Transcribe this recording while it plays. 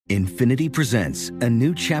Infinity presents a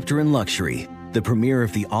new chapter in luxury, the premiere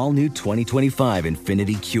of the all-new 2025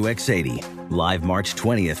 Infinity QX80, live March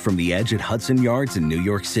 20th from the Edge at Hudson Yards in New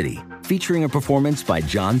York City, featuring a performance by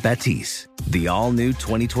Jon Batiste. The all-new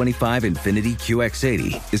 2025 Infinity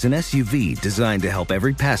QX80 is an SUV designed to help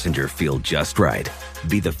every passenger feel just right.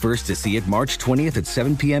 Be the first to see it March 20th at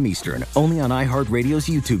 7 p.m. Eastern, only on iHeartRadio's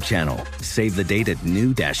YouTube channel. Save the date at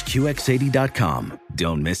new-QX80.com.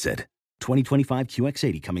 Don't miss it. 2025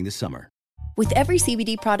 QX80 coming this summer. With every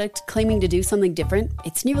CBD product claiming to do something different,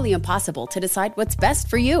 it's nearly impossible to decide what's best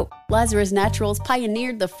for you. Lazarus Naturals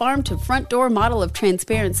pioneered the farm-to-front-door model of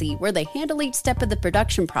transparency, where they handle each step of the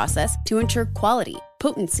production process to ensure quality,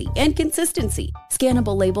 potency, and consistency.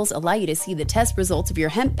 Scannable labels allow you to see the test results of your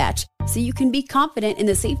hemp batch, so you can be confident in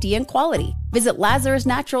the safety and quality. Visit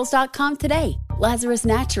LazarusNaturals.com today. Lazarus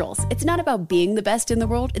Naturals. It's not about being the best in the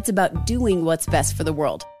world, it's about doing what's best for the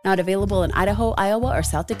world. Not available in Idaho, Iowa, or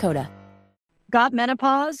South Dakota. Got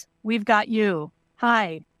menopause? We've got you.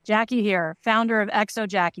 Hi, Jackie here, founder of Exo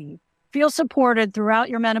Jackie. Feel supported throughout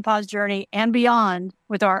your menopause journey and beyond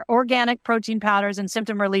with our organic protein powders and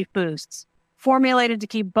symptom relief boosts. Formulated to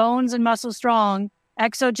keep bones and muscles strong,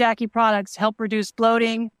 Exo Jackie products help reduce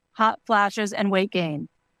bloating, hot flashes, and weight gain.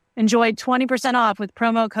 Enjoy 20% off with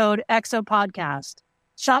promo code EXOPODCAST.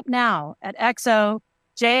 Shop now at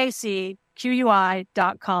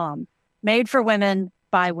exojacqui.com. Made for women,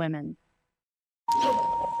 by women.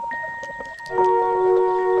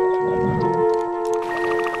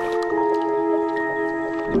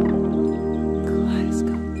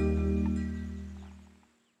 Glasgow.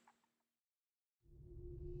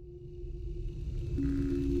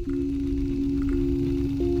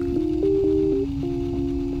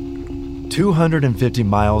 "250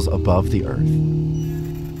 miles above the Earth,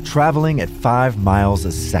 traveling at 5 miles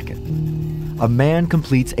a second, a man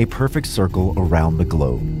completes a perfect circle around the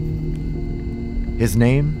globe. His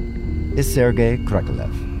name is Sergei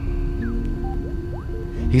Krikalev.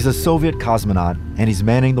 He's a Soviet cosmonaut, and he's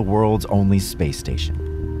manning the world's only space station,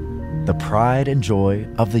 the pride and joy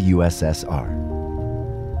of the USSR.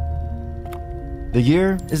 The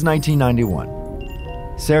year is 1991.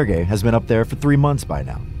 Sergei has been up there for 3 months by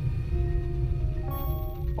now.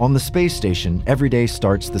 On the space station, every day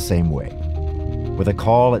starts the same way, with a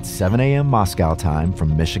call at 7 a.m. Moscow time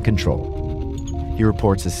from Mission Control. He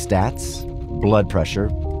reports his stats, blood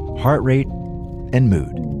pressure, heart rate, and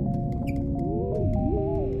mood.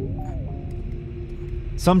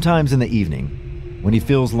 Sometimes in the evening, when he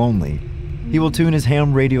feels lonely, he will tune his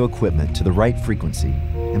ham radio equipment to the right frequency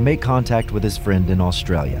and make contact with his friend in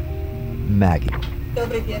Australia, Maggie.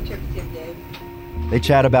 They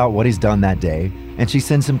chat about what he's done that day, and she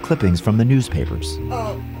sends him clippings from the newspapers.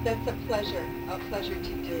 Oh, that's a pleasure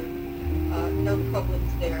to do. No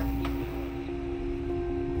problems there.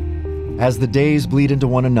 As the days bleed into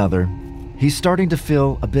one another, he's starting to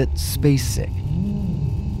feel a bit space sick.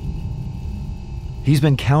 He's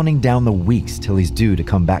been counting down the weeks till he's due to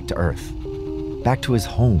come back to Earth, back to his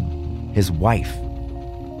home, his wife,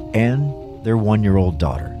 and their 1-year-old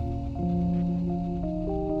daughter.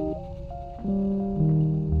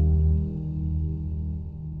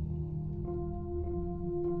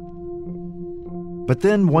 But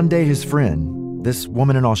then one day his friend, this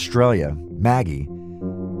woman in Australia, Maggie,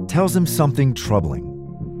 tells him something troubling.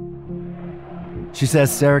 She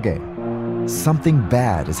says, "Sergei, something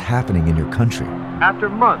bad is happening in your country. After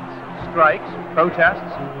months of strikes,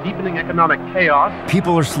 protests, deepening economic chaos,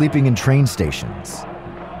 People are sleeping in train stations.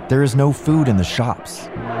 There is no food in the shops.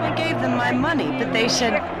 I gave them my money, but they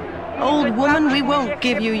said, 'Old woman, we won't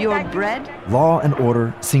give you your bread.'" Law and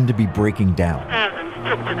order seem to be breaking down. Thousands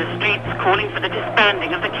took to the streets calling for the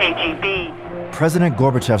disbanding of the KGB. President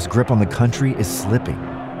Gorbachev's grip on the country is slipping.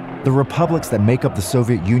 The republics that make up the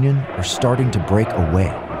Soviet Union are starting to break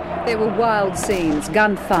away. There were wild scenes,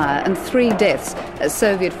 gunfire, and 3 deaths as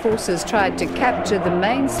Soviet forces tried to capture the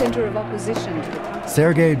main center of opposition to the country.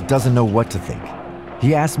 Sergei doesn't know what to think.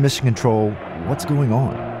 He asks Mission Control what's going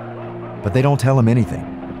on, but they don't tell him anything.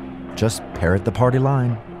 Just parrot the party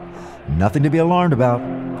line. Nothing to be alarmed about.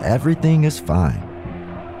 Everything is fine.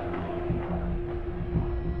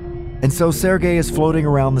 And so Sergei is floating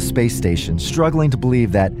around the space station, struggling to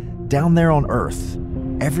believe that down there on Earth,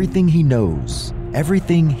 everything he knows,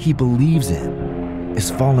 everything he believes in, is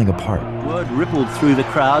falling apart. Word rippled through the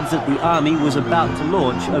crowds that the army was about to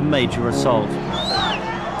launch a major assault.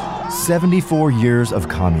 74 years of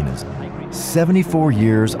communism, 74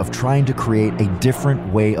 years of trying to create a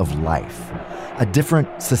different way of life, a different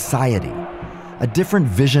society, a different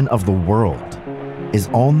vision of the world, is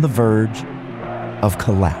on the verge of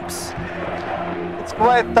collapse. It's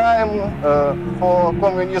quite time for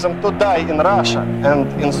communism to die in Russia and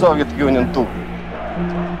in Soviet Union too.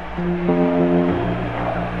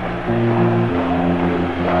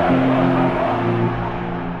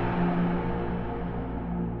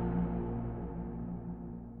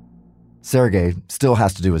 Sergei still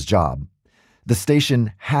has to do his job. The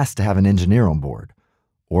station has to have an engineer on board,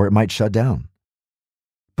 or it might shut down.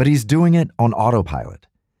 But he's doing it on autopilot.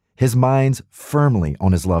 His mind's firmly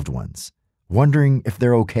on his loved ones, wondering if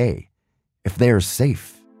they're okay, if they're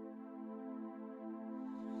safe.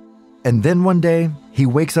 And then one day, he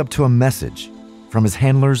wakes up to a message from his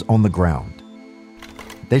handlers on the ground.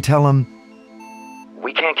 They tell him,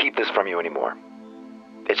 "We can't keep this from you anymore.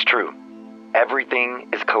 It's true. Everything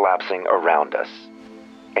is collapsing around us,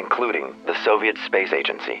 including the Soviet Space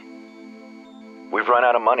Agency. We've run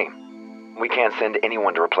out of money. We can't send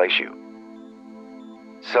anyone to replace you.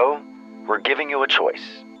 So, we're giving you a choice.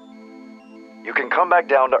 You can come back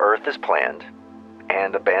down to Earth as planned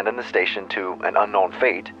and abandon the station to an unknown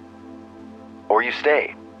fate, or you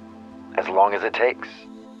stay as long as it takes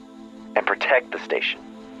and protect the station,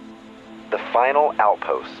 the final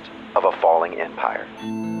outpost of a falling empire."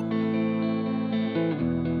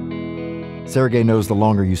 Sergei knows the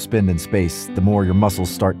longer you spend in space, the more your muscles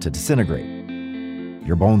start to disintegrate.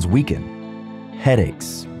 Your bones weaken,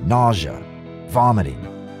 headaches, nausea, vomiting.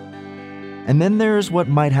 And then there's what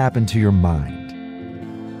might happen to your mind.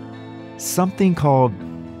 Something called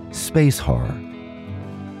space horror,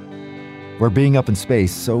 where being up in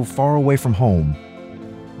space so far away from home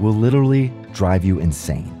will literally drive you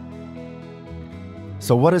insane.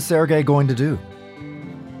 So what is Sergei going to do?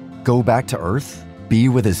 Go back to Earth? Be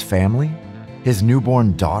with his family? His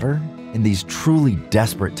newborn daughter in these truly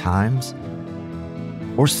desperate times?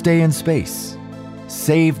 Or stay in space,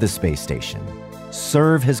 save the space station,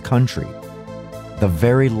 serve his country, the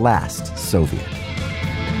very last Soviet?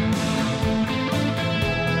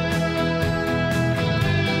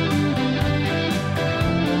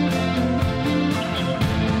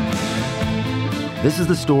 This is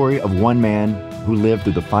the story of one man who lived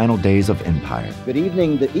through the final days of empire. Good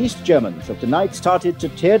evening. The East Germans have tonight started to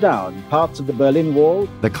tear down parts of the Berlin Wall.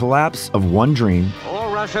 The collapse of one dream.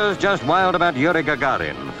 All Russia's just wild about Yuri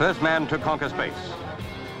Gagarin, first man to conquer space.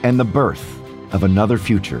 And the birth of another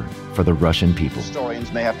future for the Russian people.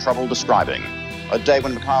 Historians may have trouble describing a day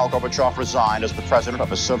when Mikhail Gorbachev resigned as the president of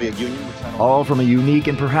the Soviet Union. All from a unique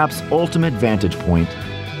and perhaps ultimate vantage point: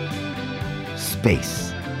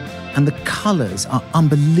 space. And the colors are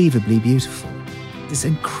unbelievably beautiful. This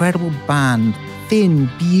incredible band, thin,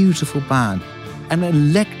 beautiful band, an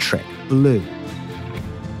electric blue.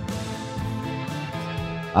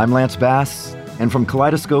 I'm Lance Bass, and from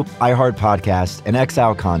Kaleidoscope, iHeart Podcast, and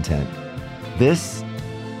XOwl Content, this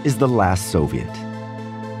is The Last Soviet.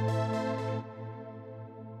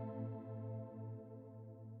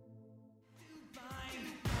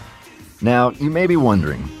 Now, you may be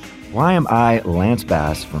wondering, why am I, Lance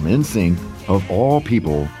Bass from NSYNC, of all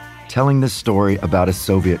people, telling this story about a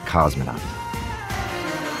Soviet cosmonaut?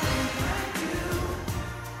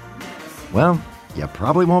 Well, you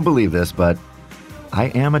probably won't believe this, but I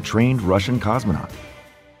am a trained Russian cosmonaut.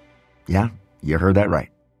 Yeah, you heard that right.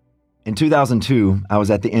 In 2002, I was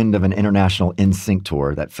at the end of an international NSYNC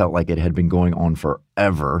tour that felt like it had been going on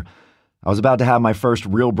forever. I was about to have my first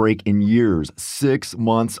real break in years, 6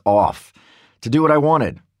 months off, to do what I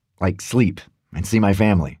wanted, like sleep and see my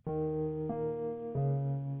family.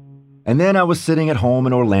 And then I was sitting at home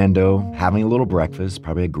in Orlando, having a little breakfast,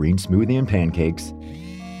 probably a green smoothie and pancakes,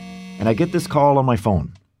 and I get this call on my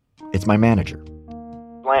phone. It's my manager.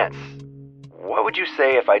 "Lance, what would you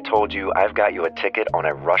say if I told you I've got you a ticket on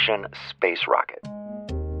a Russian space rocket?"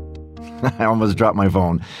 I almost dropped my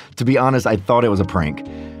phone. To be honest, I thought it was a prank.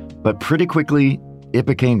 But pretty quickly, it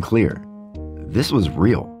became clear. This was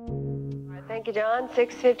real. Thank you, John.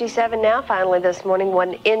 6:57 now. Finally this morning,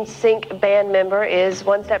 one NSYNC band member is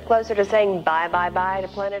one step closer to saying bye-bye-bye to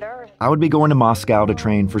planet Earth. I would be going to Moscow to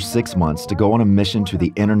train for 6 months to go on a mission to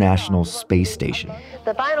the International Space Station.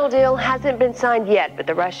 The final deal hasn't been signed yet, but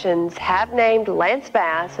the Russians have named Lance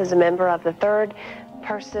Bass as a member of the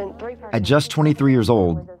three-person. At just 23 years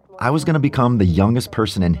old, I was going to become the youngest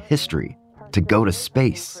person in history to go to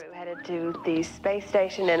space. To the space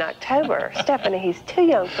station in October. Stephanie, he's too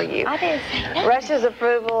young for you. I didn't say that. Russia's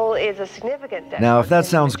approval is a significant step. Now, if that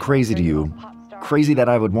sounds crazy to you, crazy that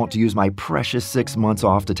I would want to use my precious 6 months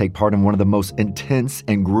off to take part in one of the most intense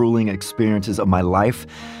and grueling experiences of my life,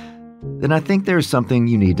 then I think there's something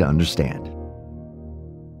you need to understand.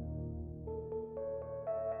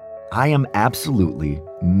 I am absolutely,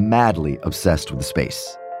 madly obsessed with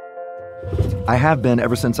space. I have been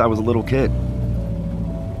ever since I was a little kid.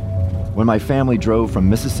 when my family drove from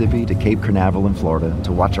Mississippi to Cape Canaveral in Florida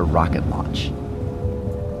to watch a rocket launch.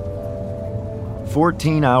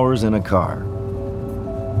 14 hours in a car.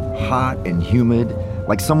 Hot and humid,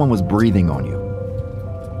 like someone was breathing on you.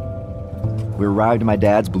 We arrived in my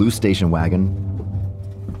dad's blue station wagon,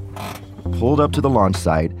 pulled up to the launch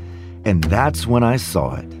site, and that's when I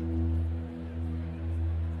saw it.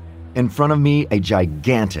 In front of me, a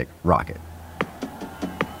gigantic rocket.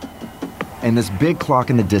 And this big clock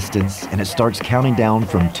in the distance, and it starts counting down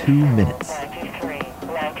from 2 minutes. 93,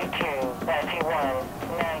 92,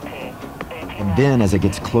 91, 90, 89. And then as it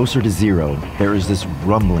gets closer to zero, there is this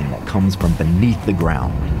rumbling that comes from beneath the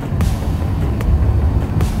ground.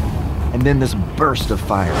 And then this burst of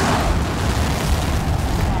fire.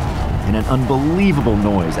 And an unbelievable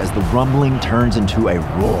noise as the rumbling turns into a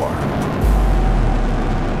roar.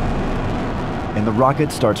 And the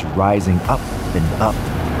rocket starts rising up and up.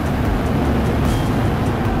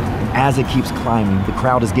 And as it keeps climbing, the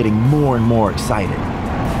crowd is getting more and more excited.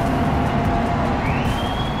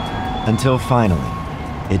 Until finally,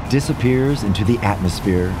 it disappears into the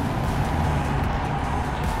atmosphere,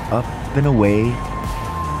 up and away,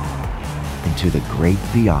 into the great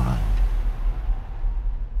beyond.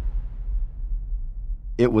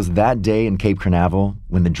 It was that day in Cape Canaveral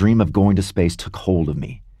when the dream of going to space took hold of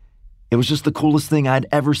me. It was just the coolest thing I'd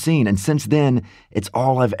ever seen, and since then, it's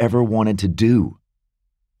all I've ever wanted to do.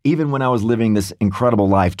 Even when I was living this incredible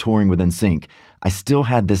life touring with NSYNC, I still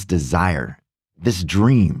had this desire, this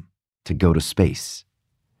dream to go to space.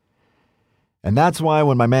 And that's why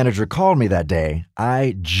when my manager called me that day,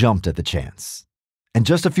 I jumped at the chance. And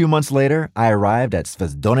just a few months later, I arrived at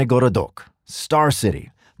Zvezdony Gorodok, Star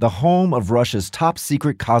City, the home of Russia's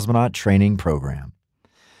top-secret cosmonaut training program.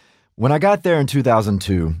 When I got there in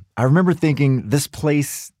 2002, I remember thinking, this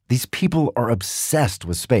place, these people are obsessed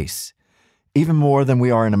with space, even more than we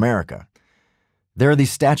are in America. There are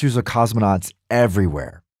these statues of cosmonauts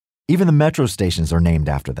everywhere. Even the metro stations are named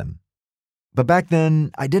after them. But back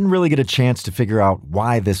then, I didn't really get a chance to figure out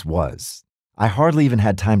why this was. I hardly even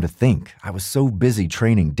had time to think. I was so busy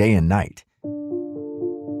training day and night.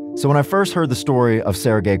 So when I first heard the story of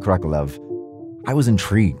Sergei Krikalev, I was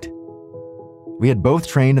intrigued. We had both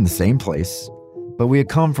trained in the same place, but we had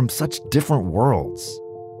come from such different worlds.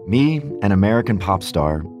 Me, an American pop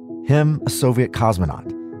star, him, a Soviet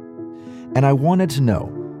cosmonaut. And I wanted to know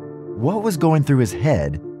what was going through his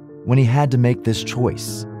head when he had to make this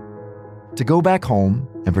choice. To go back home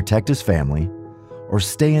and protect his family, or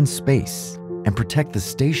stay in space and protect the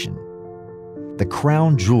station, the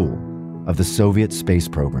crown jewel of the Soviet space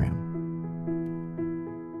program.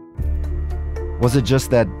 Was it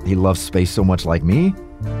just that he loved space so much like me?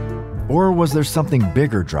 Or was there something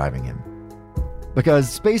bigger driving him? Because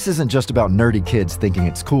space isn't just about nerdy kids thinking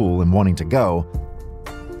it's cool and wanting to go.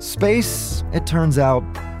 Space, it turns out,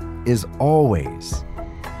 is always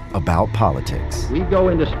about politics. We go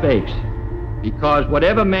into space because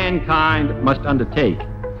whatever mankind must undertake,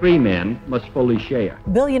 three men must fully share.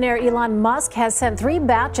 Billionaire Elon Musk has sent 3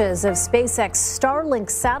 batches of SpaceX Starlink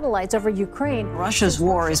satellites over Ukraine. Russia's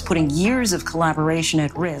war is putting years of collaboration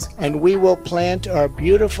at risk. And we will plant our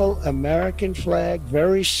beautiful American flag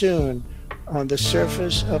very soon on the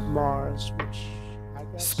surface of Mars.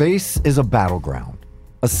 Space is a battleground,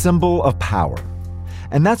 a symbol of power.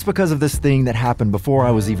 And that's because of this thing that happened before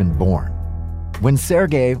I was even born, when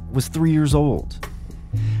Sergei was 3 years old.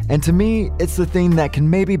 And to me, it's the thing that can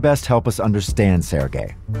maybe best help us understand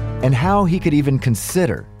Sergei and how he could even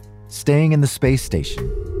consider staying in the space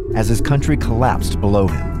station as his country collapsed below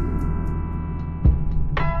him.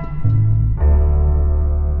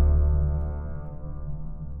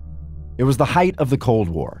 It was the height of the Cold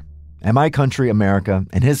War, and my country, America,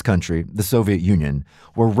 and his country, the Soviet Union,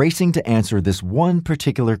 were racing to answer this one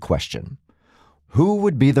particular question. Who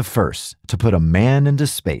would be the first to put a man into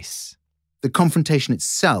space? The confrontation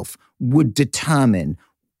itself would determine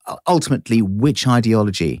ultimately which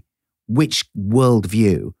ideology, which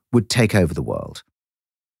worldview would take over the world.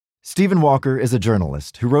 Stephen Walker is a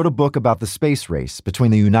journalist who wrote a book about the space race between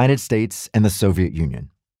the United States and the Soviet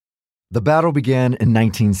Union. The battle began in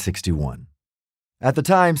 1961. At the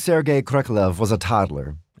time, Sergei Krikalev was a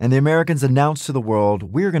toddler, and the Americans announced to the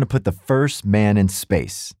world, we're going to put the first man in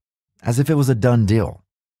space, as if it was a done deal.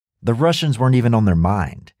 The Russians weren't even on their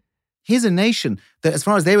mind. Here's a nation that, as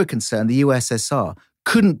far as they were concerned, the USSR,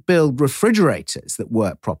 couldn't build refrigerators that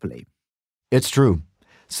worked properly. It's true.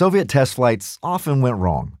 Soviet test flights often went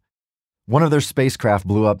wrong. One of their spacecraft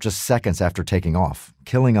blew up just seconds after taking off,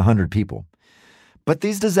 killing 100 people. But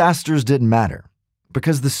these disasters didn't matter,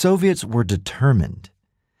 because the Soviets were determined.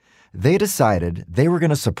 They decided they were going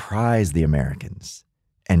to surprise the Americans.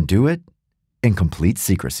 and do it in complete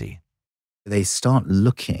secrecy. They start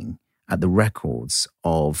looking at the records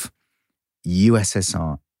of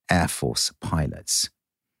USSR Air Force pilots,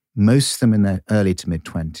 most of them in their early to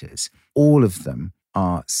mid-20s. All of them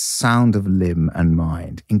are sound of limb and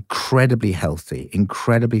mind, incredibly healthy,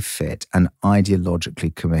 incredibly fit, and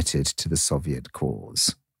ideologically committed to the Soviet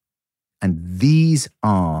cause. And these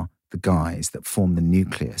are the guys that form the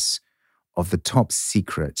nucleus of the top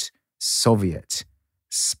secret Soviet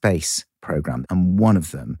space program. And one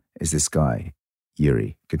of them is this guy,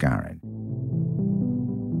 Yuri Gagarin.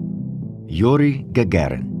 Yuri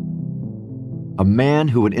Gagarin, a man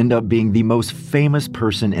who would end up being the most famous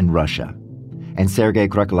person in Russia and Sergei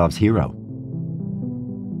Krikalov's hero.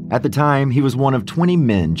 At the time, he was one of 20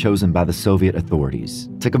 men chosen by the Soviet authorities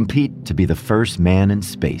to compete to be the first man in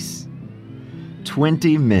space.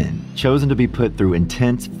 20 men chosen to be put through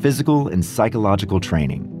intense physical and psychological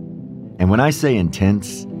training. And when I say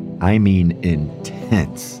intense, I mean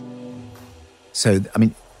intense. So, I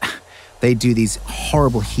mean, they do these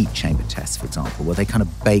horrible heat chamber tests, for example, where they kind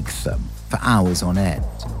of bake them for hours on end.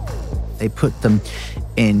 They put them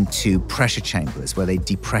into pressure chambers where they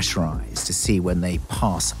depressurize to see when they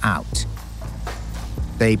pass out.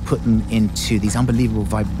 They put them into these unbelievable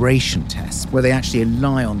vibration tests where they actually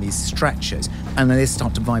lie on these stretchers and then they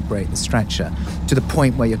start to vibrate the stretcher to the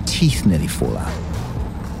point where your teeth nearly fall out.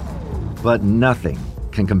 But nothing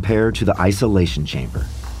can compare to the isolation chamber.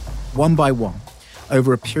 One by one,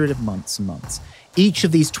 over a period of months and months, each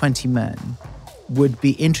of these 20 men would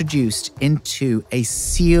be introduced into a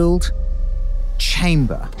sealed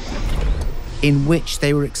chamber in which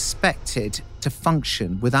they were expected to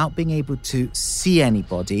function without being able to see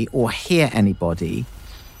anybody or hear anybody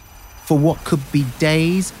for what could be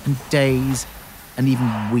days and days and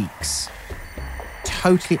even weeks.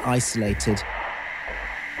 Totally isolated,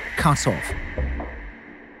 cut off.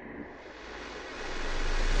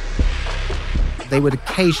 They would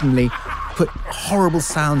occasionally put horrible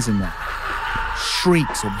sounds in there,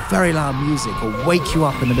 shrieks or very loud music, or wake you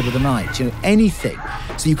up in the middle of the night, anything,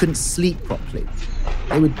 so you couldn't sleep properly.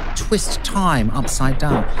 They would twist time upside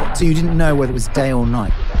down, so you didn't know whether it was day or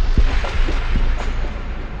night.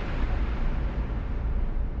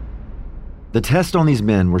 The tests on these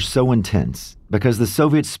men were so intense because the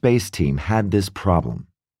Soviet space team had this problem.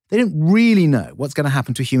 They didn't really know what's going to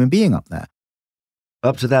happen to a human being up there.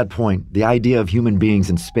 Up to that point, the idea of human beings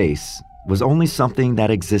in space was only something that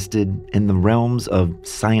existed in the realms of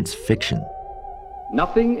science fiction.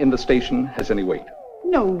 Nothing in the station has any weight.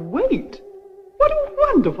 No weight? What a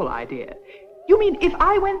wonderful idea. You mean if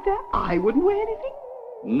I went there, I wouldn't weigh anything?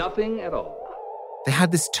 Nothing at all. They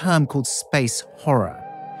had this term called space horror.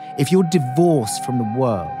 If you're divorced from the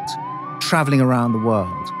world, traveling around the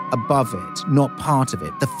world, above it, not part of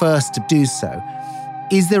it, the first to do so,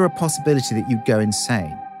 is there a possibility that you'd go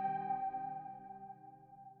insane?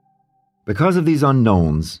 Because of these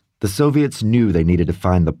unknowns, the Soviets knew they needed to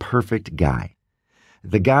find the perfect guy.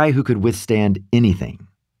 The guy who could withstand anything.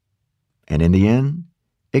 And in the end,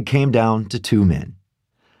 it came down to two men.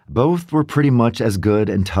 Both were pretty much as good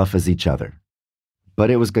and tough as each other.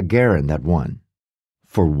 But it was Gagarin that won.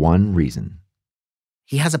 For one reason.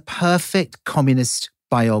 He has a perfect communist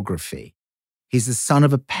biography. He's the son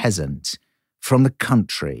of a peasant from the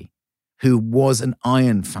country who was an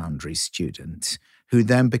iron foundry student, who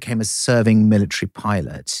then became a serving military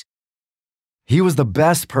pilot. He was the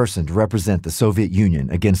best person to represent the Soviet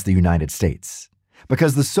Union against the United States,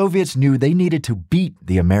 because the Soviets knew they needed to beat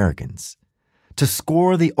the Americans, to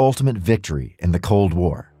score the ultimate victory in the Cold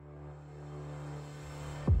War.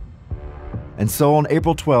 And so on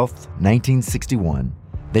April 12th, 1961,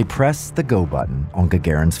 they pressed the go button on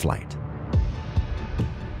Gagarin's flight.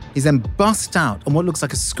 He's then bussed out on what looks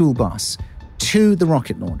like a school bus to the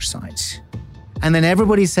rocket launch site. And then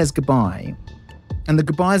everybody says goodbye. And the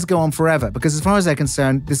goodbyes go on forever, because as far as they're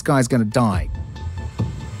concerned, this guy's going to die.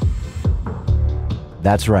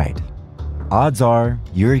 That's right. Odds are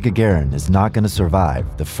Yuri Gagarin is not going to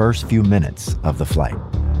survive the first few minutes of the flight.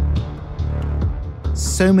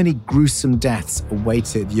 So many gruesome deaths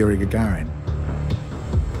awaited Yuri Gagarin.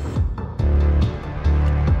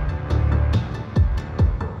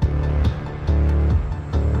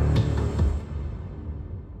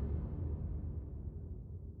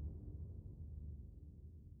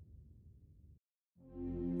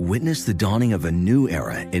 Witness the dawning of a new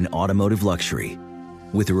era in automotive luxury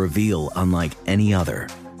with a reveal unlike any other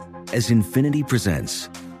as Infiniti presents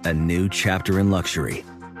a new chapter in luxury,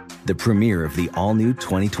 the premiere of the all-new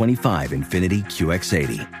 2025 Infiniti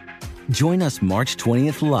QX80. Join us March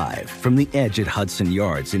 20th live from the Edge at Hudson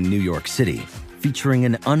Yards in New York City featuring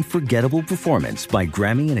an unforgettable performance by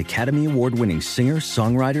Grammy and Academy Award-winning singer,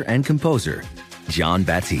 songwriter, and composer, Jon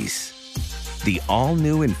Batiste. The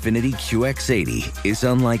all-new Infiniti QX80 is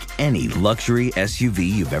unlike any luxury SUV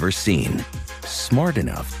you've ever seen. Smart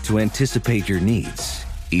enough to anticipate your needs,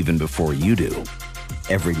 even before you do.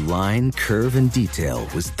 Every line, curve, and detail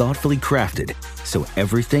was thoughtfully crafted, so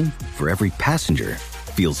everything for every passenger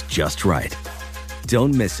feels just right.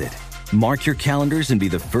 Don't miss it. Mark your calendars and be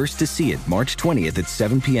the first to see it March 20th at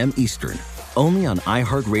 7 p.m. Eastern, only on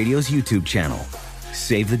iHeartRadio's YouTube channel.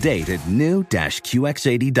 Save the date at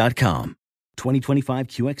new-QX80.com. 2025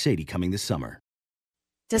 QX80 coming this summer.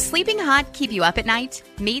 Does sleeping hot keep you up at night?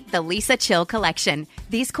 Meet the Leesa Chill Collection.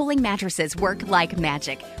 These cooling mattresses work like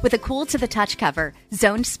magic with a cool-to-the-touch cover,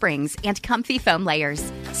 zoned springs, and comfy foam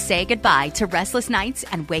layers. Say goodbye to restless nights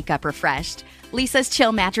and wake up refreshed. Leesa's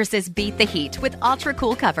Chill mattresses beat the heat with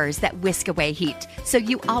ultra-cool covers that whisk away heat, so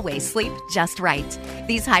you always sleep just right.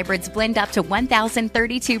 These hybrids blend up to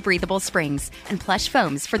 1,032 breathable springs and plush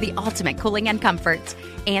foams for the ultimate cooling and comfort.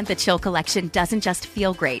 And the Chill Collection doesn't just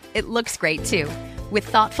feel great, it looks great too, with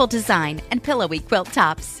thoughtful design and pillowy quilt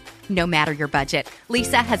tops. No matter your budget,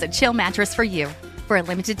 Leesa has a Chill mattress for you. For a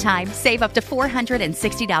limited time, save up to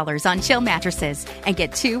 $460 on Chill mattresses and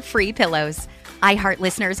get 2 free pillows. iHeart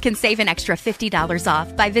listeners can save an extra $50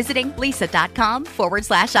 off by visiting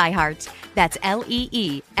leesa.com/iHeart. That's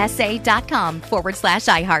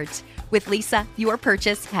LEESA.com/iHeart. With Leesa, your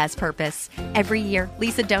purchase has purpose. Every year,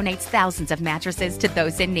 Leesa donates thousands of mattresses to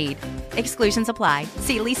those in need. Exclusions apply.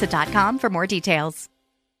 See leesa.com for more details.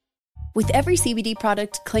 With every CBD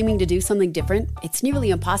product claiming to do something different, it's nearly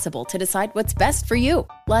impossible to decide what's best for you.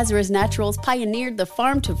 Lazarus Naturals pioneered the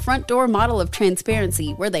farm-to-front-door model of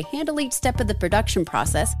transparency, where they handle each step of the production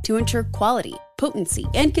process to ensure quality, potency,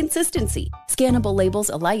 and consistency. Scannable labels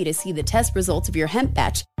allow you to see the test results of your hemp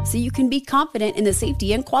batch, so you can be confident in the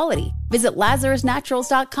safety and quality. Visit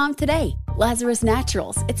LazarusNaturals.com today. Lazarus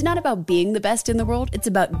Naturals. It's not about being the best in the world, it's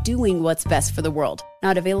about doing what's best for the world.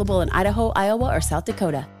 Not available in Idaho, Iowa, or South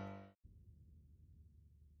Dakota.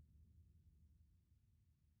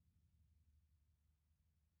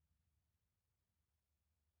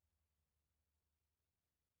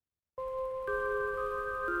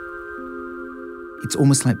 It's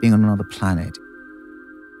almost like being on another planet.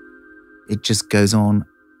 It just goes on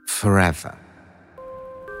forever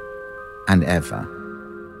and ever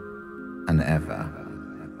and ever.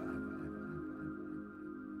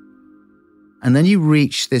 And then you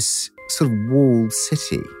reach this sort of walled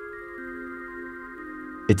city.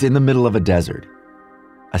 It's in the middle of a desert,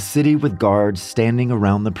 a city with guards standing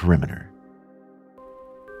around the perimeter.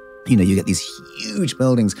 You know, you get these huge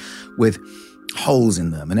buildings with holes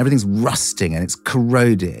in them and everything's rusting and it's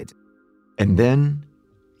corroded. And then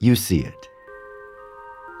you see it,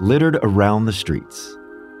 littered around the streets.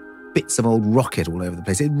 Bits of old rocket all over the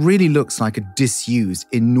place. It really looks like a disused,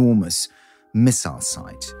 enormous missile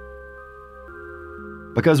site.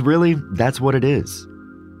 Because really, that's what it is.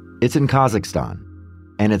 It's in Kazakhstan,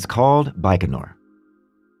 and it's called Baikonur.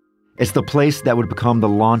 It's the place that would become the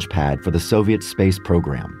launch pad for the Soviet space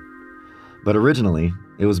program. But originally,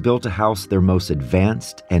 it was built to house their most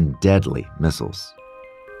advanced and deadly missiles.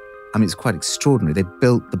 I mean, it's quite extraordinary. They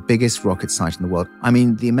built the biggest rocket site in the world. I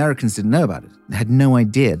mean, the Americans didn't know about it. They had no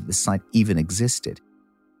idea that the site even existed.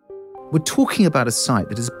 We're talking about a site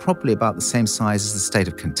that is probably about the same size as the state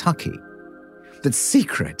of Kentucky. That's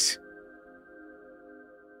secret.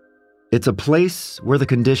 It's a place where the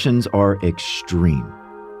conditions are extreme.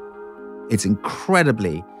 It's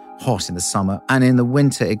incredibly hot in the summer, and in the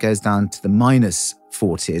winter it goes down to the minus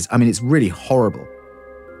 40s. I mean, it's really horrible.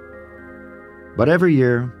 But every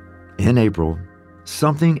year, in April,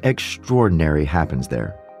 something extraordinary happens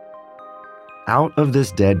there. Out of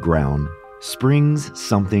this dead ground springs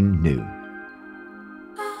something new.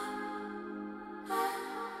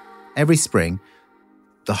 Every spring,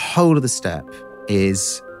 the whole of the steppe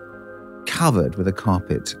is covered with a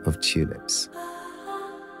carpet of tulips.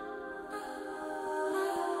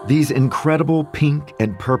 These incredible pink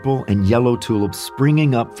and purple and yellow tulips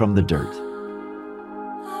springing up from the dirt.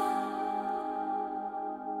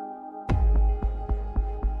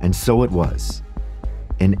 And so it was,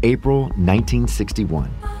 in April 1961,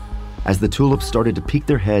 as the tulips started to peek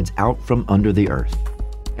their heads out from under the earth,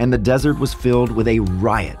 and the desert was filled with a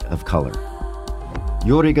riot of color.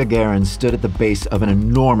 Yuri Gagarin stood at the base of an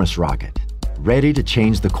enormous rocket, ready to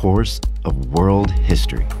change the course of world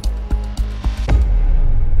history.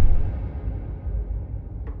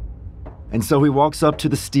 And so he walks up to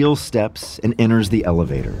the steel steps and enters the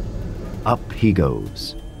elevator. Up he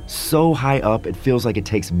goes, so high up it feels like it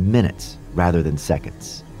takes minutes rather than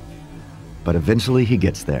seconds. But eventually he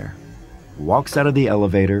gets there, walks out of the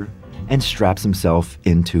elevator, and straps himself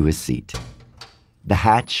into his seat. The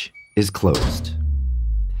hatch is closed.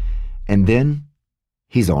 And then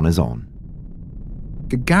he's on his own.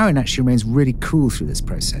 Gagarin actually remains really cool through this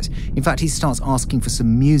process. In fact, he starts asking for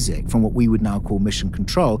some music from what we would now call Mission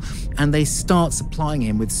Control, and they start supplying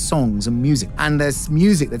him with songs and music. And there's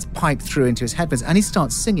music that's piped through into his headphones, and he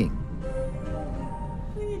starts singing.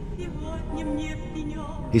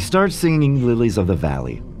 He starts singing Lilies of the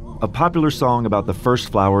Valley, a popular song about the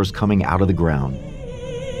first flowers coming out of the ground.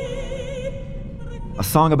 A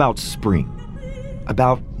song about spring,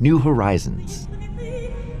 about new horizons.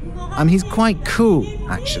 He's quite cool,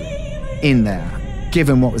 actually, in there,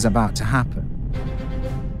 given what was about to happen.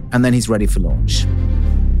 And then he's ready for launch.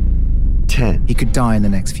 10. He could die in the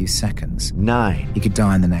next few seconds. 9. He could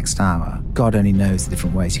die in the next hour. God only knows the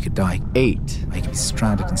different ways he could die. 8. He could be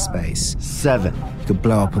stranded in space. 7. He could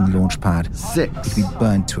blow up on the launch pad. 6. He could be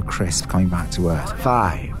burnt to a crisp coming back to Earth.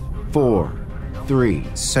 5. 4. 3.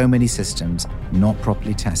 So many systems not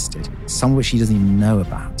properly tested, some of which he doesn't even know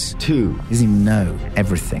about. 2. He doesn't even know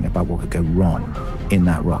everything about what could go wrong in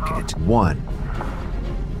that rocket. 1.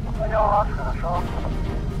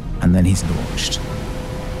 And then he's launched.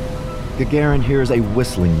 Gagarin hears a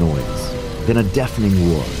whistling noise, then a deafening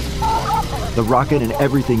roar. The rocket and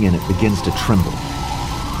everything in it begins to tremble.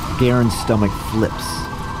 Gagarin's stomach flips,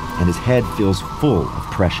 and his head feels full of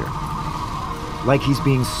pressure, like he's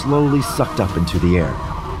being slowly sucked up into the air.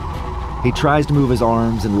 He tries to move his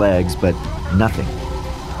arms and legs, but nothing,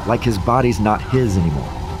 like his body's not his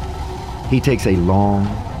anymore. He takes a long,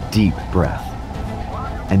 deep breath,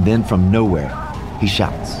 and then from nowhere, he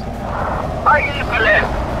shouts,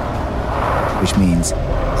 which means,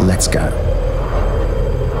 let's go.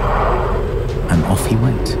 And off he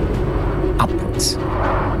went, upwards,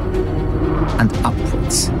 and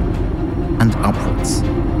upwards, and upwards.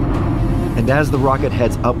 And as the rocket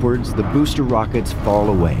heads upwards, the booster rockets fall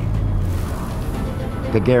away.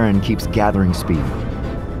 Gagarin keeps gathering speed.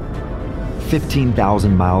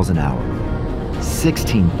 15,000 miles an hour,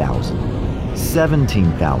 16,000,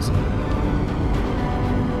 17,000,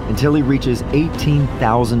 until he reaches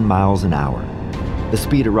 18,000 miles an hour, the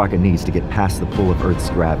speed a rocket needs to get past the pull of Earth's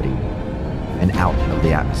gravity and out of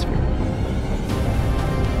the atmosphere.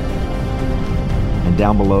 And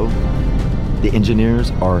down below, the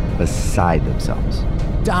engineers are beside themselves.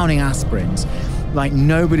 Downing aspirins like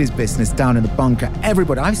nobody's business down in the bunker.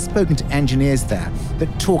 Everybody, I've spoken to engineers there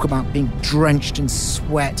that talk about being drenched in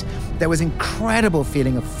sweat. There was incredible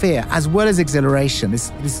feeling of fear as well as exhilaration,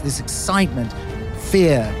 this excitement,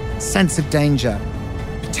 fear, sense of danger,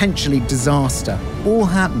 potentially disaster, all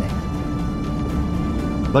happening.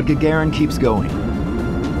 But Gagarin keeps going.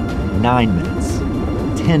 9 minutes,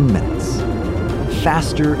 10 minutes,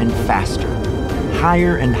 faster and faster,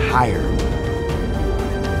 higher and higher,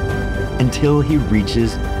 until he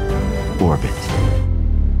reaches orbit.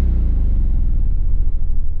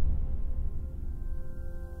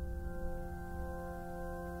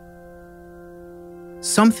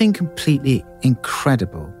 Something completely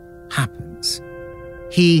incredible happens.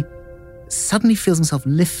 He suddenly feels himself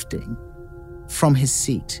lifting from his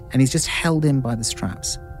seat, and he's just held in by the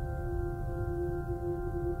straps.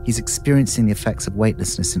 He's experiencing the effects of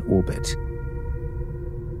weightlessness in orbit.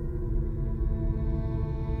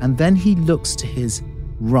 And then he looks to his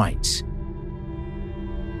right,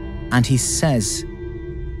 and he says,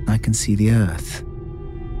 I can see the Earth.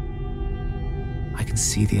 I can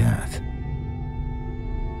see the Earth.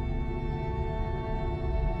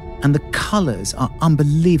 And the colors are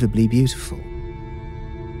unbelievably beautiful.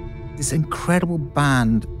 This incredible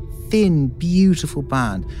band, thin, beautiful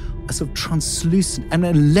band, a sort of translucent and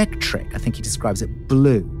electric, I think he describes it,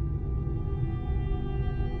 blue.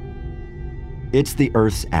 It's the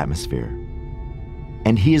Earth's atmosphere,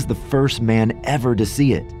 and he is the first man ever to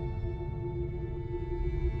see it.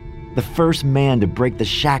 The first man to break the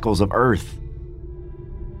shackles of Earth.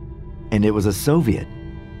 And it was a Soviet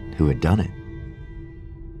who had done it.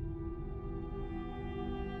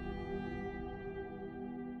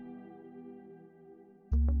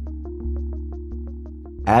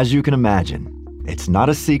 As you can imagine, it's not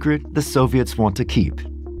a secret the Soviets want to keep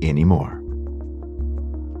anymore.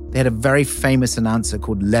 They had a very famous announcer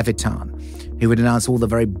called Levitan, who would announce all the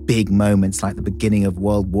very big moments like the beginning of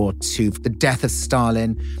World War II, the death of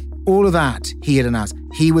Stalin, all of that he had announced.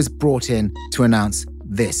 He was brought in to announce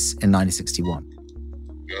this in 1961.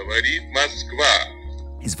 Говорит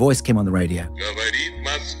Москва. His voice came on the radio. Говорит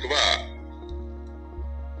Москва.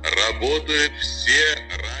 Работают все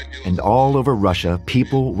радио. And all over Russia,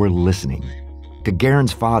 people were listening.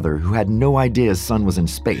 Gagarin's father, who had no idea his son was in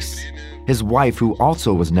space, his wife, who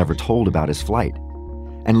also was never told about his flight,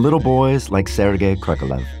 and little boys like Sergei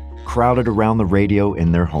Krikalev crowded around the radio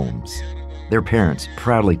in their homes, their parents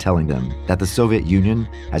proudly telling them that the Soviet Union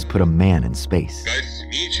has put a man in space.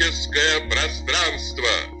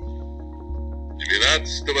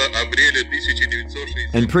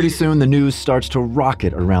 And pretty soon the news starts to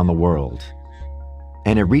rocket around the world.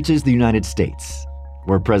 And it reaches the United States,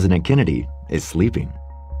 where President Kennedy is sleeping.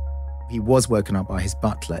 He was woken up by his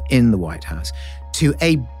butler in the White House to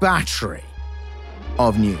a battery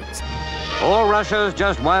of news. All Russia's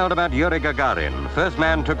just wild about Yuri Gagarin, first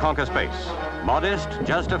man to conquer space. Modest,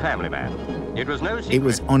 just a family man. It was no secret. It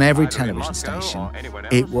was on every television station.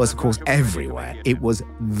 It was, of course, everywhere. It was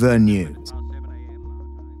the news.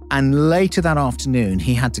 And later that afternoon,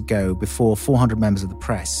 he had to go before 400 members of the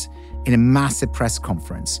press in a massive press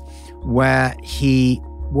conference where he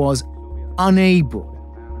was unable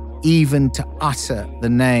even to utter the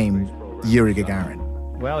name Yuri Gagarin.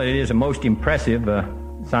 Well, it is a most impressive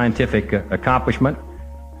scientific accomplishment.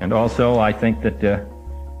 And also, I think that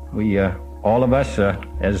we, all of us,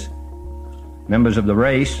 as members of the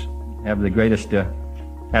race, have the greatest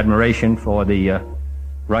admiration for the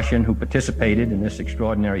Russian who participated in this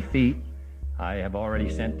extraordinary feat. I have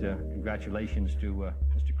already sent congratulations to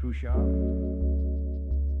Mr. Khrushchev.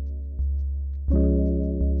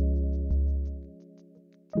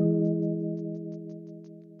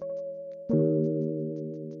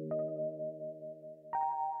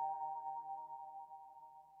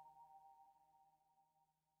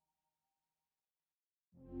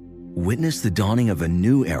 Witness the dawning of a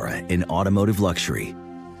new era in automotive luxury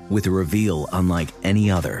with a reveal unlike any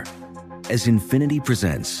other as Infiniti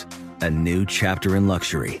presents a new chapter in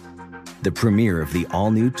luxury, the premiere of the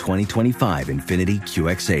all-new 2025 Infiniti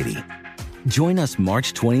QX80. Join us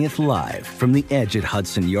March 20th live from the Edge at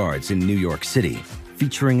Hudson Yards in New York City,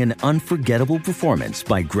 featuring an unforgettable performance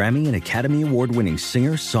by Grammy and Academy Award-winning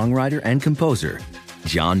singer, songwriter, and composer,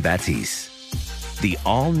 Jon Batiste. The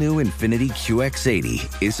all-new Infiniti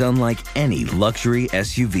QX80 is unlike any luxury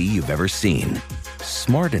SUV you've ever seen.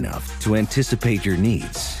 Smart enough to anticipate your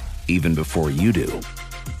needs, even before you do.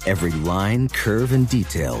 Every line, curve, and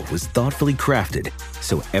detail was thoughtfully crafted,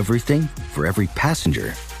 so everything for every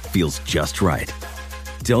passenger feels just right.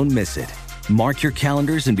 Don't miss it. Mark your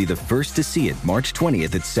calendars and be the first to see it March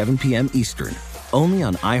 20th at 7 p.m. Eastern, only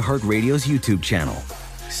on iHeartRadio's YouTube channel.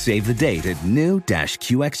 Save the date at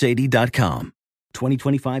new-QX80.com.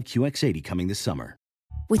 2025 QX80 coming this summer.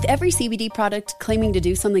 With every CBD product claiming to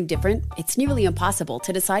do something different, it's nearly impossible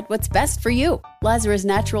to decide what's best for you. Lazarus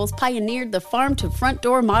Naturals pioneered the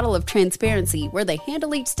farm-to-front-door model of transparency, where they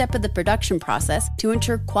handle each step of the production process to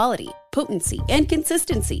ensure quality, potency, and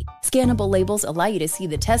consistency. Scannable labels allow you to see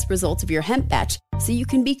the test results of your hemp batch, so you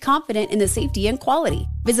can be confident in the safety and quality.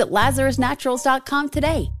 Visit LazarusNaturals.com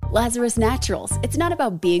today. Lazarus Naturals. It's not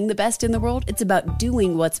about being the best in the world, it's about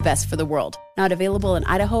doing what's best for the world. Not available in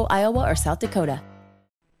Idaho, Iowa, or South Dakota.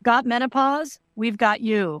 Got menopause? We've got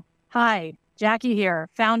you. Hi, Jackie here,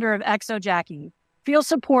 founder of Exo Jackie. Feel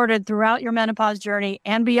supported throughout your menopause journey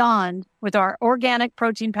and beyond with our organic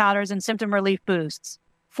protein powders and symptom relief boosts.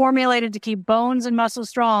 Formulated to keep bones and muscles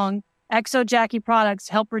strong, Exo Jackie products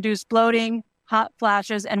help reduce bloating, hot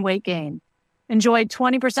flashes, and weight gain. Enjoy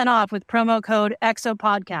 20% off with promo code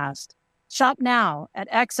EXOPODCAST. Shop now at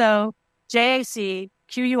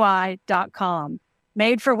exojacqui.com.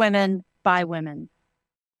 Made for women, by women.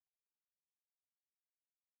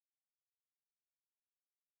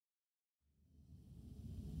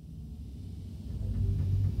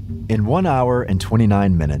 In 1 hour and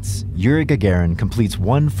 29 minutes, Yuri Gagarin completes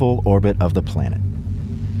one full orbit of the planet.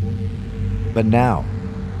 But now,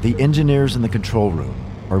 the engineers in the control room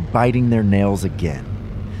are biting their nails again,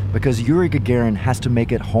 because Yuri Gagarin has to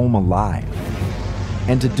make it home alive.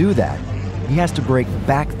 And to do that, he has to break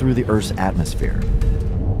back through the Earth's atmosphere.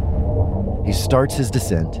 He starts his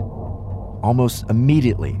descent. Almost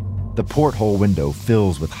immediately, the porthole window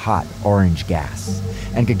fills with hot orange gas,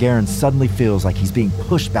 and Gagarin suddenly feels like he's being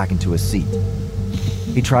pushed back into his seat.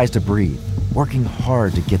 He tries to breathe, working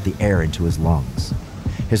hard to get the air into his lungs.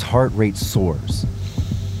 His heart rate soars.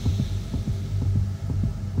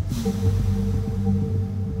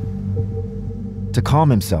 To calm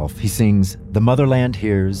himself, he sings, "The Motherland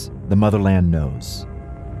Hears, the Motherland Knows."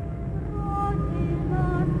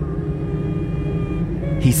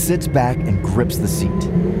 He sits back and grips the seat.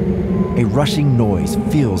 A rushing noise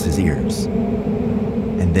fills his ears.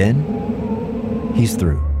 And then, he's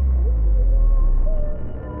through.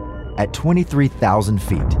 At 23,000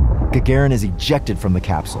 feet, Gagarin is ejected from the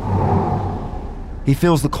capsule. He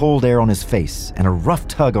feels the cold air on his face and a rough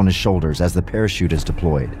tug on his shoulders as the parachute is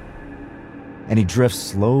deployed. and he drifts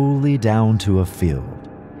slowly down to a field.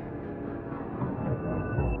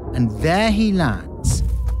 And there he lands,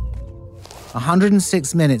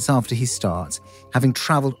 106 minutes after he starts, having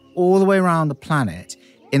traveled all the way around the planet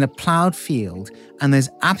in a plowed field, and there's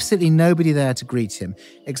absolutely nobody there to greet him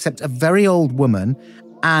except a very old woman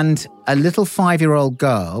and a little 5-year-old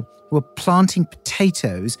girl who are planting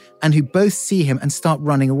potatoes and who both see him and start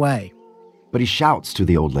running away. But he shouts to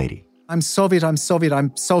the old lady, I'm Soviet, I'm Soviet,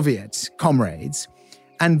 I'm Soviet, comrades.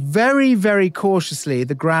 And very, very cautiously,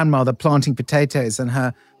 the grandmother planting potatoes and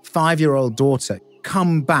her 5-year-old daughter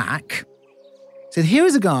come back. So here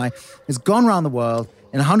is a guy who's gone around the world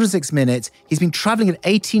in 106 minutes. He's been traveling at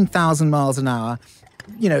 18,000 miles an hour,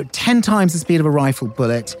 10 times the speed of a rifle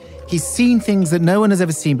bullet. He's seen things that no one has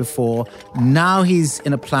ever seen before. Now he's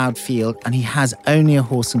in a plowed field and he has only a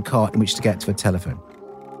horse and cart in which to get to a telephone.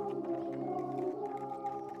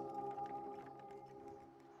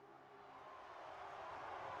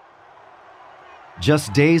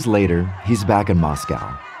 Just days later, he's back in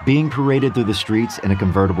Moscow, being paraded through the streets in a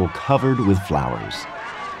convertible covered with flowers.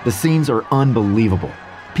 The scenes are unbelievable.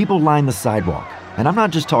 People line the sidewalk, and I'm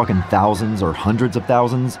not just talking thousands or hundreds of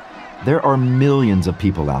thousands. There are millions of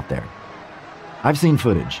people out there. I've seen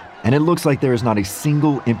footage, and it looks like there is not a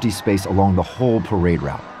single empty space along the whole parade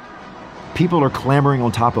route. People are clambering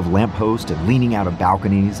on top of lampposts and leaning out of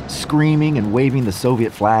balconies, screaming and waving the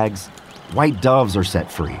Soviet flags. White doves are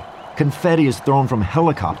set free. Confetti is thrown from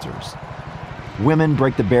helicopters. Women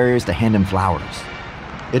break the barriers to hand him flowers.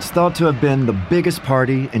 It's thought to have been the biggest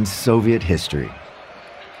party in Soviet history.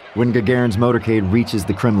 When Gagarin's motorcade reaches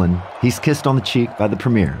the Kremlin, he's kissed on the cheek by the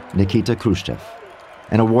premier, Nikita Khrushchev,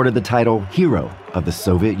 and awarded the title Hero of the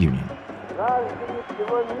Soviet Union.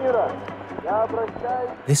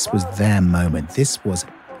 This was their moment. This was,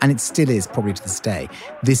 and it still is probably to this day,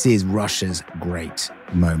 this is Russia's great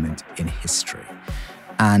moment in history.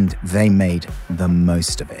 And they made the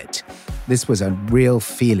most of it. This was a real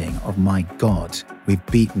feeling of, my God, we've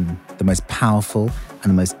beaten the most powerful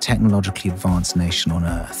and the most technologically advanced nation on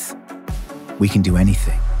earth. We can do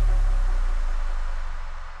anything.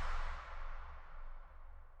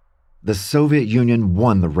 The Soviet Union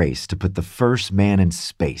won the race to put the first man in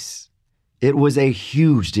space. It was a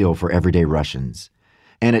huge deal for everyday Russians,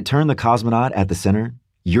 and it turned the cosmonaut at the center,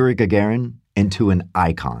 Yuri Gagarin, into an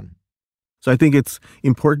icon. So I think it's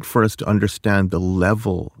important for us to understand the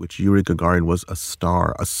level which Yuri Gagarin was a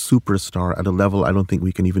star, a superstar at a level I don't think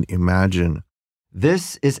we can even imagine.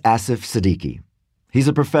 This is Asif Siddiqui. He's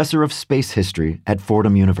a professor of space history at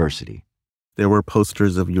Fordham University. There were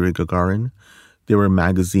posters of Yuri Gagarin. There were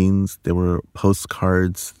magazines, there were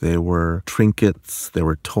postcards, there were trinkets, there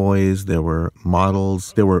were toys, there were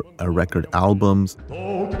models, there were record albums.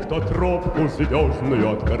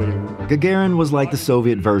 Gagarin was like the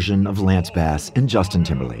Soviet version of Lance Bass and Justin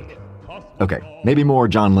Timberlake. Okay, maybe more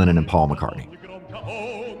John Lennon and Paul McCartney.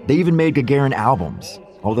 They even made Gagarin albums,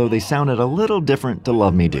 although they sounded a little different to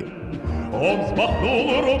Love Me Do.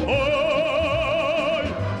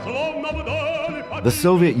 The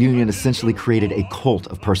Soviet Union essentially created a cult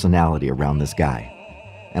of personality around this guy.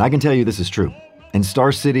 And I can tell you this is true. In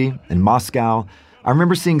Star City, in Moscow, I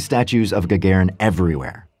remember seeing statues of Gagarin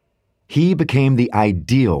everywhere. He became the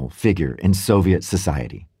ideal figure in Soviet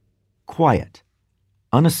society. Quiet,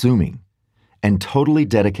 unassuming, and totally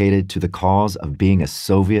dedicated to the cause of being a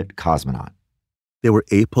Soviet cosmonaut. They were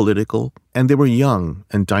apolitical, and they were young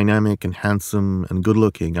and dynamic and handsome and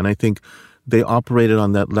good-looking. And I think they operated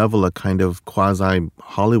on that level, a kind of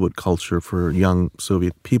quasi-Hollywood culture for young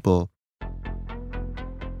Soviet people.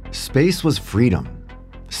 Space was freedom.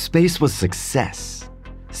 Space was success.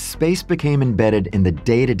 Space became embedded in the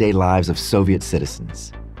day-to-day lives of Soviet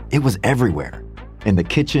citizens. It was everywhere, in the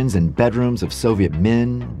kitchens and bedrooms of Soviet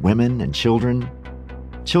men, women, and children.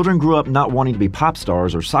 Children grew up not wanting to be pop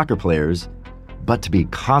stars or soccer players, but to be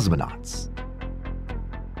cosmonauts.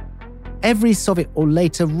 Every Soviet or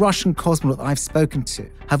later Russian cosmonaut that I've spoken to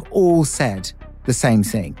have all said the same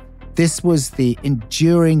thing. This was the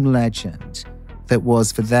enduring legend that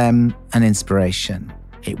was for them an inspiration.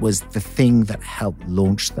 It was the thing that helped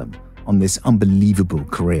launch them on this unbelievable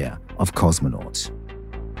career of cosmonaut.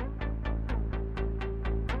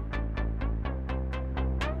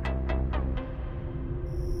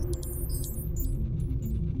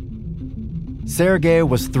 Sergei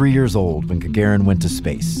was 3 years old when Gagarin went to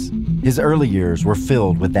space. His early years were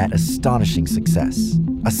filled with that astonishing success,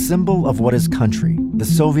 a symbol of what his country, the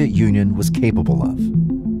Soviet Union, was capable of.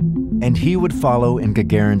 And he would follow in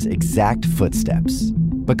Gagarin's exact footsteps,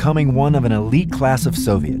 becoming one of an elite class of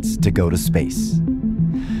Soviets to go to space.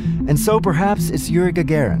 And so perhaps it's Yuri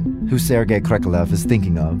Gagarin who Sergei Krikalev is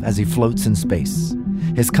thinking of as he floats in space,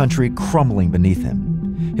 his country crumbling beneath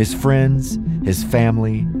him, his friends, his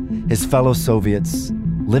family, his fellow Soviets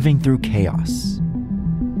living through chaos.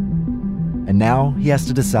 And now he has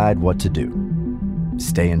to decide what to do.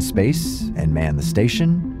 Stay in space and man the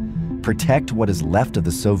station, protect what is left of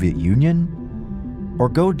the Soviet Union, or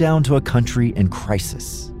go down to a country in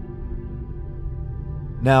crisis.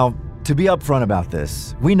 Now, to be upfront about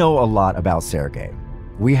this, we know a lot about Sergei.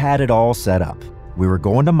 We had it all set up. We were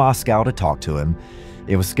going to Moscow to talk to him.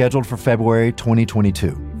 It was scheduled for February 2022.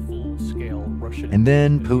 And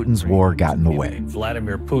then Putin's war got in the way.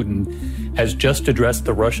 Vladimir Putin has just addressed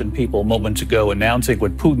the Russian people moments ago, announcing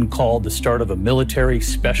what Putin called the start of a military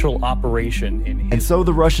special operation in his... And so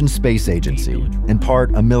the Russian Space Agency, in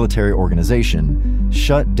part a military organization,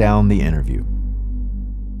 shut down the interview.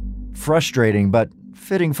 Frustrating, but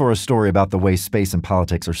fitting for a story about the way space and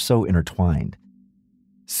politics are so intertwined.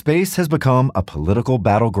 Space has become a political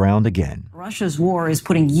battleground again. Russia's war is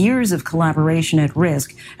putting years of collaboration at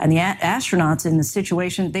risk, and the astronauts in the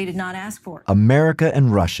situation they did not ask for. America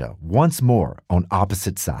and Russia, once more on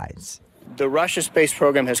opposite sides. The Russia space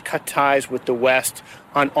program has cut ties with the West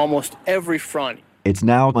on almost every front. It's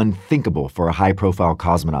now unthinkable for a high-profile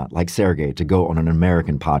cosmonaut like Sergei to go on an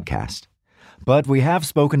American podcast. But we have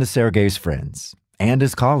spoken to Sergei's friends and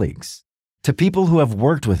his colleagues, to people who have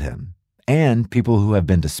worked with him, and people who have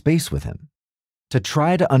been to space with him, to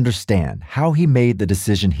try to understand how he made the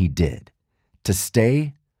decision he did, to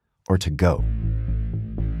stay or to go.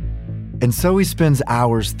 And so he spends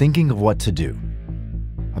hours thinking of what to do,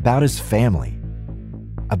 about his family,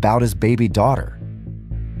 about his baby daughter,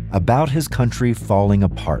 about his country falling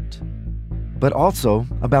apart, but also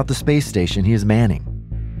about the space station he is manning.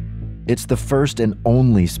 It's the first and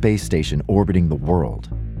only space station orbiting the world.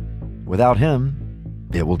 Without him,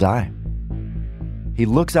 it will die. He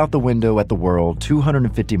looks out the window at the world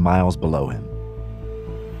 250 miles below him.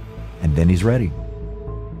 And then he's ready.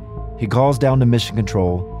 He calls down to Mission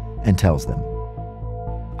Control and tells them,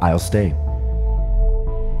 "I'll stay."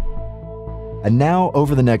 And now,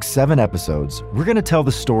 over the next 7 episodes, we're going to tell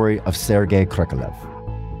the story of Sergei Krikalev,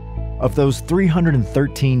 of those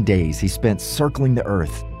 313 days he spent circling the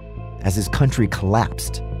Earth as his country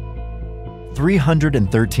collapsed.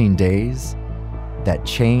 313 days that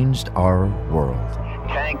changed our world.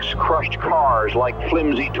 Tanks crushed cars like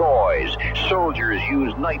flimsy toys. Soldiers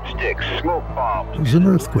used nightsticks, smoke bombs. It was an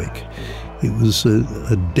earthquake. It was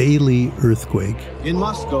a daily earthquake. In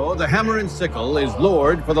Moscow, the hammer and sickle is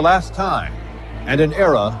lowered for the last time, and an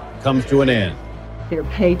era comes to an end. Their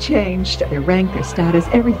pay changed, their rank, their status,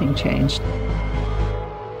 everything changed.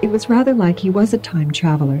 It was rather like he was a time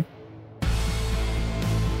traveler.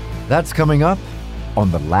 That's coming up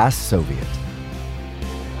on The Last Soviet.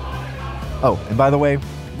 Oh, and by the way,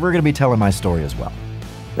 we're going to be telling my story as well.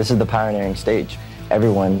 This is the pioneering stage.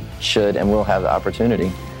 Everyone should and will have the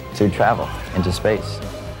opportunity to travel into space.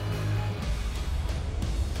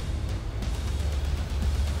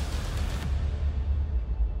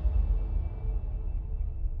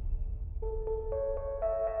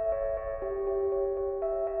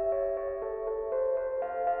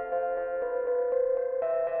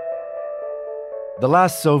 The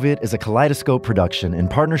Last Soviet is a Kaleidoscope production in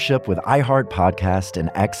partnership with iHeart Podcast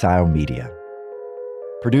and Exile Media.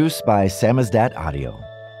 Produced by Samizdat Audio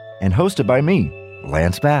and hosted by me,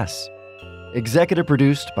 Lance Bass. Executive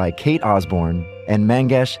produced by Kate Osborne and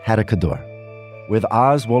Mangesh Hadakadur, with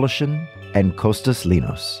Oz Wolashin and Kostas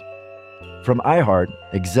Linos. From iHeart,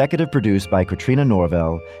 executive produced by Katrina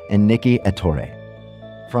Norvell and Nikki Ettore.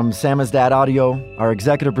 From Samizdat Audio, our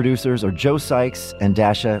executive producers are Joe Sykes and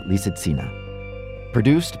Dasha Lisitsina.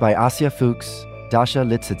 Produced by Asya Fuchs, Dasha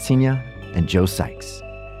Litsitsina, and Joe Sykes.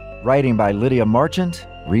 Writing by Lydia Marchant,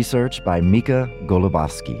 research by Mika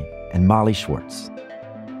Golubowski and Molly Schwartz.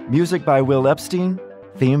 Music by Will Epstein,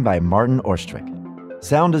 theme by Martin Orstrick.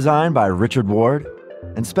 Sound design by Richard Ward,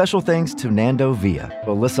 and special thanks to Nando Villa,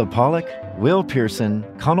 Alyssa Pollock, Will Pearson,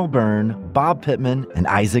 Connell Byrne, Bob Pittman, and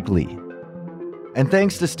Isaac Lee. And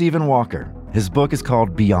thanks to Stephen Walker. His book is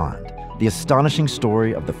called Beyond, the astonishing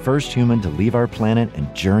story of the first human to leave our planet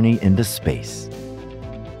and journey into space.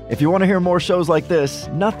 If you want to hear more shows like this,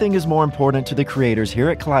 nothing is more important to the creators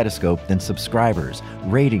here at Kaleidoscope than subscribers,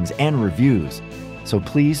 ratings, and reviews. So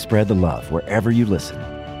please spread the love wherever you listen.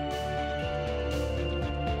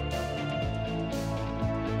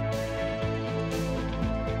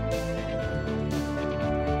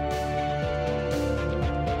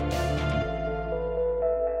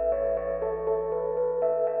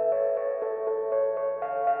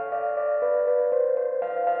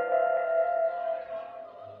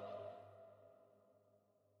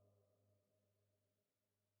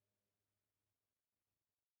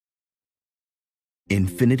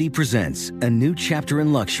 Infiniti presents a new chapter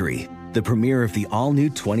in luxury, the premiere of the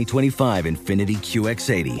all-new 2025 Infiniti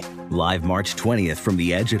QX80, live March 20th from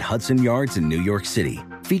the Edge at Hudson Yards in New York City,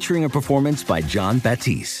 featuring a performance by John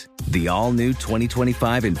Batiste. The all-new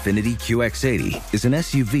 2025 Infiniti QX80 is an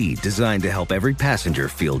SUV designed to help every passenger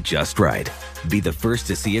feel just right. Be the first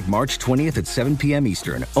to see it March 20th at 7 p.m.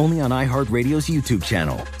 Eastern, only on iHeartRadio's YouTube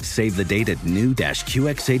channel. Save the date at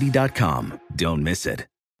new-QX80.com. Don't miss it.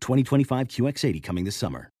 2025 QX80 coming this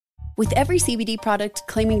summer. With every CBD product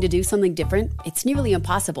claiming to do something different, it's nearly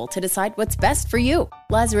impossible to decide what's best for you.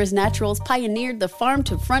 Lazarus Naturals pioneered the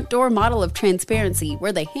farm-to-front-door model of transparency,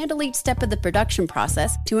 where they handle each step of the production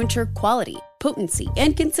process to ensure quality, potency,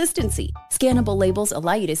 and consistency. Scannable labels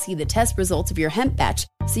allow you to see the test results of your hemp batch,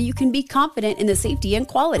 so you can be confident in the safety and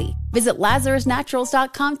quality. Visit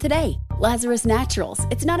LazarusNaturals.com today. Lazarus Naturals.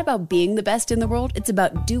 It's not about being the best in the world, it's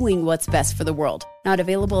about doing what's best for the world. Not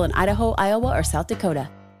available in Idaho, Iowa, or South Dakota.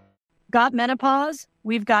 Got menopause?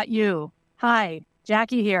 We've got you. Hi,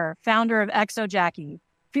 Jackie here, founder of Exo Jackie.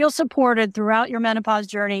 Feel supported throughout your menopause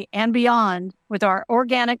journey and beyond with our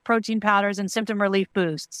organic protein powders and symptom relief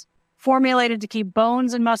boosts. Formulated to keep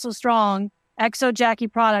bones and muscles strong, Exo Jackie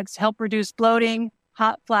products help reduce bloating,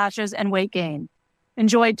 hot flashes, and weight gain.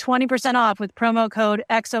 Enjoy 20% off with promo code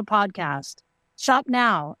EXOPODCAST. Shop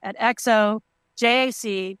now at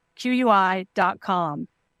exojacqui.com.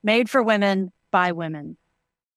 Made for women, by women.